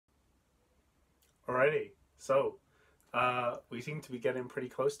Alrighty, so we seem to be getting pretty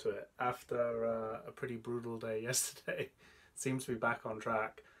close to it after a pretty brutal day yesterday. Seems to be back on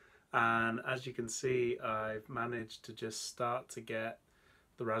track, and as you can see, I've managed to just start to get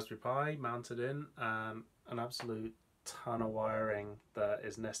the Raspberry Pi mounted in and an absolute ton of wiring that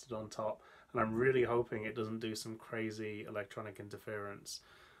is nested on top, and I'm really hoping it doesn't do some crazy electronic interference.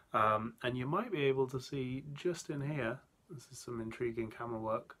 And you might be able to see just in here, this is some intriguing camera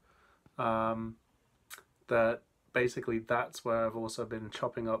work, that basically that's where I've also been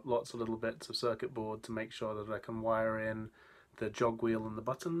chopping up lots of little bits of circuit board to make sure that I can wire in the jog wheel and the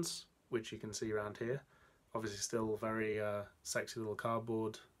buttons, which you can see around here. Obviously still very sexy little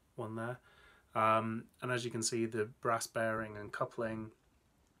cardboard one there. And as you can see, the brass bearing and coupling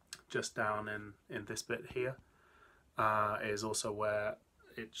just down in this bit here is also where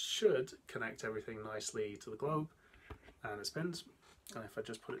it should connect everything nicely to the globe, and it spins. And if I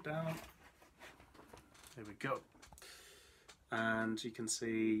just put it down, there we go. And you can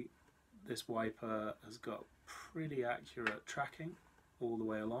see this wiper has got pretty accurate tracking all the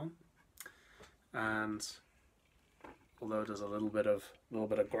way along, and although there's a little bit of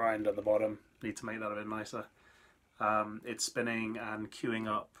grind at the bottom, need to make that a bit nicer, it's spinning and queuing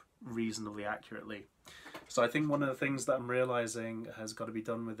up reasonably accurately. So I think one of the things that I'm realizing has got to be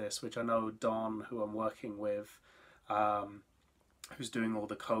done with this, which I know Don, who I'm working with, who's doing all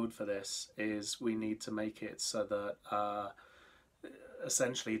the code for this, is we need to make it so that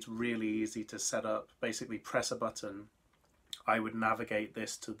essentially it's really easy to set up. Basically press a button, I would navigate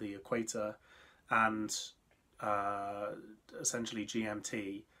this to the equator and essentially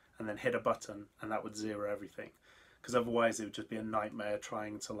GMT, and then hit a button, and that would zero everything, because otherwise it would just be a nightmare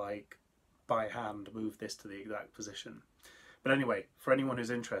trying to, like, by hand move this to the exact position. But anyway, for anyone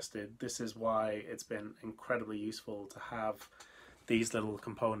who's interested, this is why it's been incredibly useful to have these little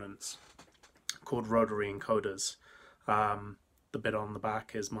components called rotary encoders. The bit on the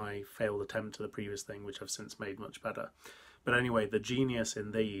back is my failed attempt to the previous thing, which I've since made much better. But anyway, the genius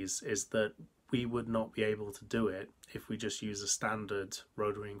in these is that we would not be able to do it if we just use a standard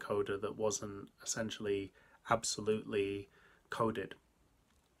rotary encoder that wasn't essentially absolutely coded.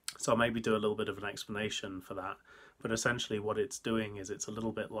 So I'll maybe do a little bit of an explanation for that. But essentially what it's doing is it's a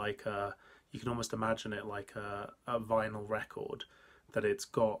little bit like you can almost imagine it like a vinyl record, that it's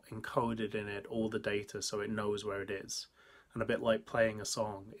got encoded in it all the data so it knows where it is. And a bit like playing a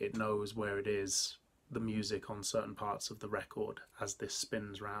song, it knows where it is, the music on certain parts of the record as this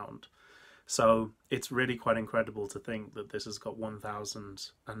spins round. So it's really quite incredible to think that this has got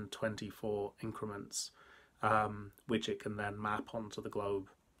 1024 increments, which it can then map onto the globe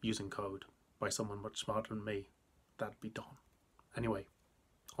using code by someone much smarter than me. That'd be Don. Anyway,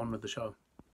 on with the show.